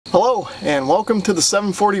Hello and welcome to the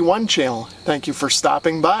 741 channel. Thank you for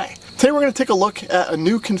stopping by. Today we're going to take a look at a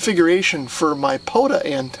new configuration for my POTA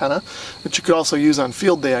antenna, which you could also use on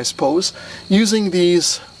field day I suppose, using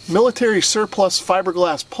these military surplus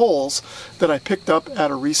fiberglass poles that I picked up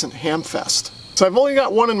at a recent Ham Fest. So I've only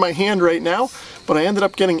got one in my hand right now, but I ended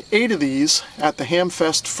up getting 8 of these at the Ham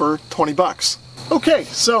Fest for 20 bucks. Okay,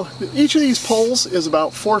 so each of these poles is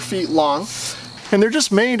about 4 feet long. And they're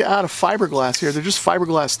just made out of fiberglass here. They're just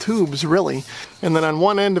fiberglass tubes, really. And then on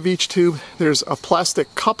one end of each tube, there's a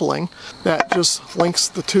plastic coupling that just links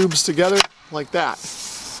the tubes together like that.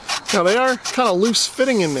 Now they are kind of loose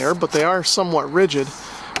fitting in there, but they are somewhat rigid.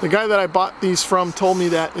 The guy that I bought these from told me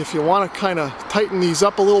that if you want to kind of tighten these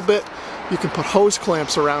up a little bit, you can put hose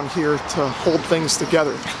clamps around here to hold things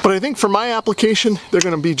together. But I think for my application, they're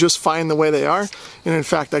going to be just fine the way they are. And in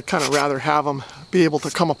fact, I'd kind of rather have them be able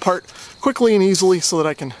to come apart quickly and easily so that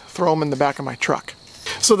I can throw them in the back of my truck.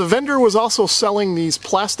 So the vendor was also selling these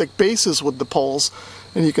plastic bases with the poles,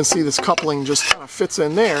 and you can see this coupling just kind of fits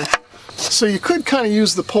in there. So you could kind of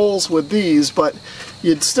use the poles with these, but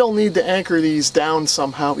you'd still need to anchor these down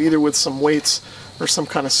somehow, either with some weights or some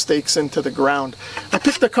kind of stakes into the ground. I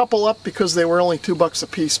picked a couple up because they were only $2 a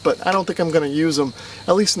piece, but I don't think I'm going to use them,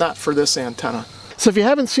 at least not for this antenna. So if you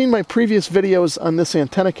haven't seen my previous videos on this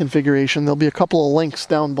antenna configuration, there'll be a couple of links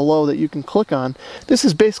down below that you can click on. This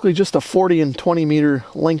is basically just a 40 and 20 meter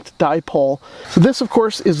length dipole. So this of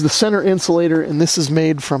course is the center insulator, and this is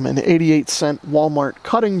made from an 88-cent Walmart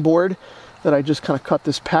cutting board that I just kind of cut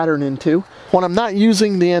this pattern into. When I'm not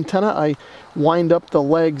using the antenna, I wind up the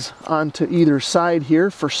legs onto either side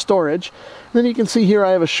here for storage. And then you can see here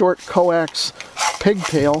I have a short coax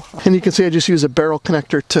pigtail, and you can see I just use a barrel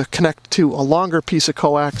connector to connect to a longer piece of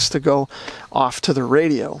coax to go off to the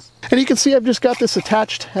radio. And you can see I've just got this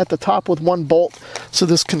attached at the top with one bolt, so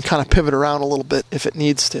this can kind of pivot around a little bit if it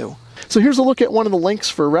needs to. So here's a look at one of the links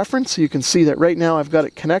for reference. You can see that right now I've got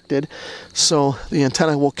it connected, so the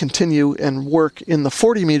antenna will continue and work in the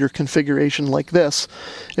 40 meter configuration like this.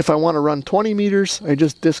 If I want to run 20 meters, I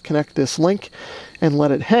just disconnect this link and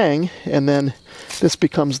let it hang, and then this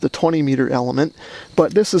becomes the 20 meter element,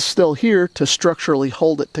 but this is still here to structurally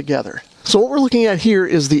hold it together. So what we're looking at here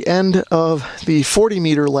is the end of the 40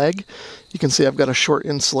 meter leg. You can see I've got a short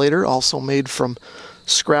insulator, also made from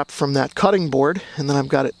scrap from that cutting board, and then I've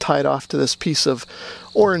got it tied off to this piece of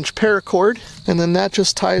orange paracord, and then that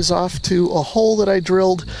just ties off to a hole that I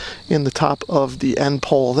drilled in the top of the end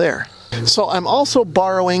pole there. So I'm also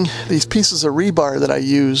borrowing these pieces of rebar that I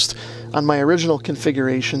used on my original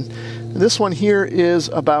configuration. This one here is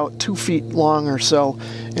about 2 feet long or so,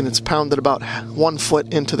 and it's pounded about 1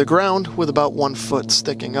 foot into the ground with about 1 foot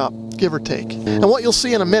sticking up, give or take. And what you'll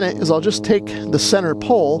see in a minute is I'll just take the center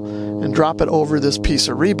pole and drop it over this piece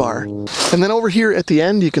of rebar. And then over here at the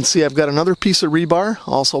end you can see I've got another piece of rebar,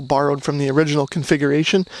 also borrowed from the original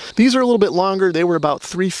configuration. These are a little bit longer. They were about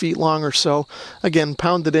 3 feet long or so. Again,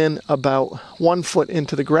 pounded in about 1 foot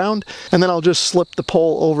into the ground, and then I'll just slip the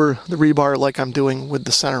pole over the rebar like I'm doing with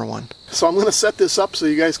the center one. So I'm going to set this up so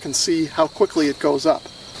you guys can see how quickly it goes up.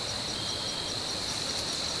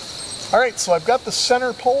 Alright, so I've got the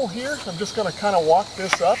center pole here. I'm just going to kind of walk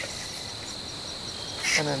this up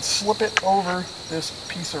and then slip it over this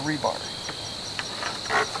piece of rebar.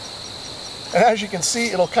 And as you can see,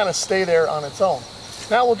 it'll kind of stay there on its own.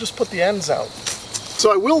 Now we'll just put the ends out.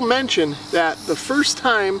 So I will mention that the first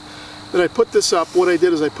time that I put this up, what I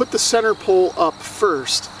did is I put the center pole up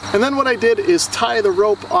first, and then what I did is tie the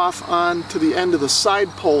rope off onto the end of the side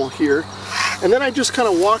pole here, and then I just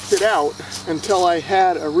kind of walked it out until I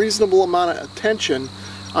had a reasonable amount of tension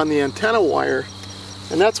on the antenna wire,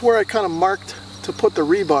 and that's where I kind of marked to put the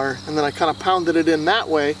rebar, and then I kind of pounded it in that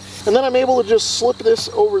way, and then I'm able to just slip this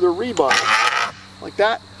over the rebar like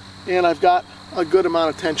that, and I've got a good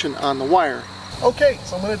amount of tension on the wire. Okay,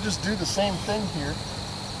 so I'm going to just do the same thing here.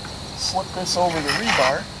 Slip this over the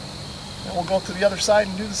rebar, and we'll go to the other side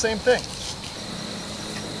and do the same thing.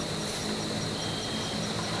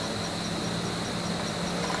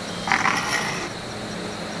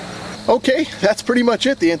 Okay, that's pretty much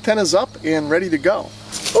it. The antenna's up and ready to go.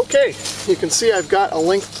 Okay, you can see I've got a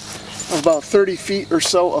length of about 30 feet or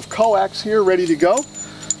so of coax here ready to go.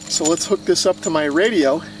 So let's hook this up to my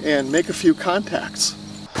radio and make a few contacts.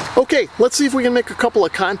 Okay, let's see if we can make a couple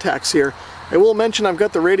of contacts here. I will mention I've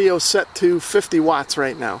got the radio set to 50 watts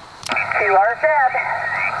right now. You are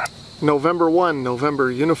dead. November 1,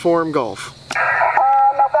 November Uniform Golf.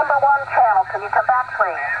 November 1 channel, can you come back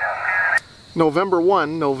please? November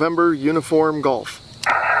 1, November Uniform Golf.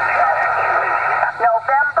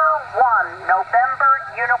 November 1, November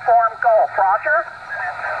Uniform Golf, Roger?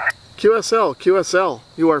 QSL,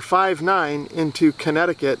 you are 59 into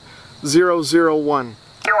Connecticut 001.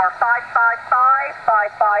 You are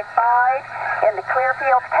 555 into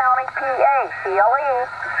Clearfield County, PA, CLE.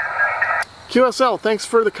 QSL, thanks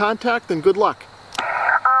for the contact and good luck.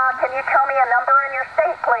 Can you tell me a number in your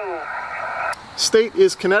state, please? State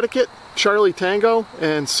is Connecticut, Charlie Tango,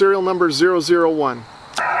 and serial number 001. Roger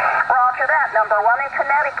that, number 1 in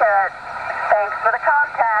Connecticut. Thanks for the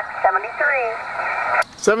contact, 73.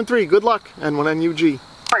 73, good luck, and 1 NUG.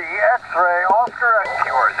 X-ray, Oscar.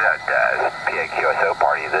 QRZ, PAQSO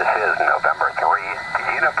party. This is November 3,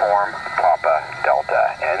 Uniform Papa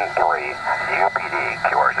Delta N3, UPD,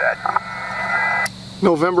 QRZ.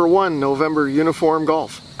 November 1, November Uniform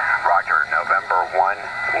Golf. Roger, November 1,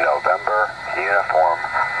 November Uniform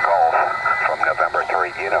Golf from November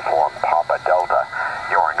 3, Uniform Papa Delta.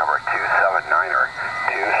 Your number 279er,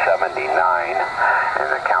 279, and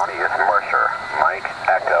the county is Mercer. Mike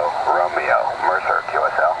Echo Romeo, Mercer,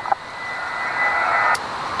 QSL.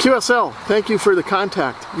 QSL, thank you for the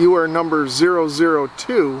contact. You are number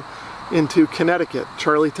 002 into Connecticut,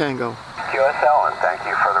 Charlie Tango. QSL, and thank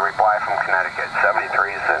you for the reply from Connecticut.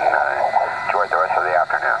 73s, and enjoy the rest of the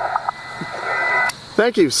afternoon.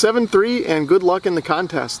 Thank you, 7-3, and good luck in the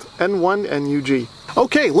contest. N1 NUG.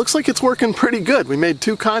 Okay, looks like it's working pretty good. We made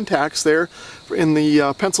 2 contacts there in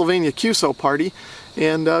the Pennsylvania QSO party,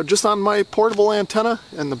 and just on my portable antenna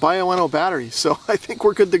and the Bioenno battery, so I think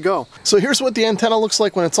we're good to go. So here's what the antenna looks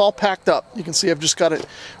like when it's all packed up. You can see I've just got it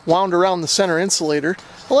wound around the center insulator.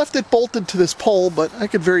 I left it bolted to this pole, but I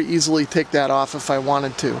could very easily take that off if I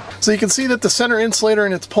wanted to. So you can see that the center insulator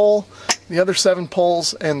and its pole, the other 7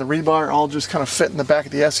 poles, and the rebar all just kind of fit in the back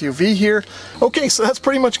of the SUV here. Okay, so that's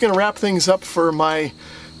pretty much going to wrap things up for my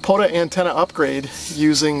POTA antenna upgrade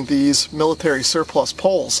using these military surplus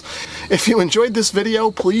poles. If you enjoyed this video,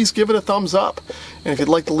 please give it a thumbs up. And if you'd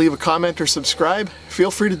like to leave a comment or subscribe, feel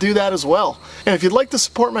free to do that as well. And if you'd like to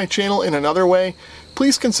support my channel in another way,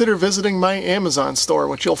 please consider visiting my Amazon store,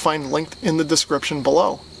 which you'll find linked in the description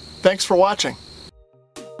below. Thanks for watching.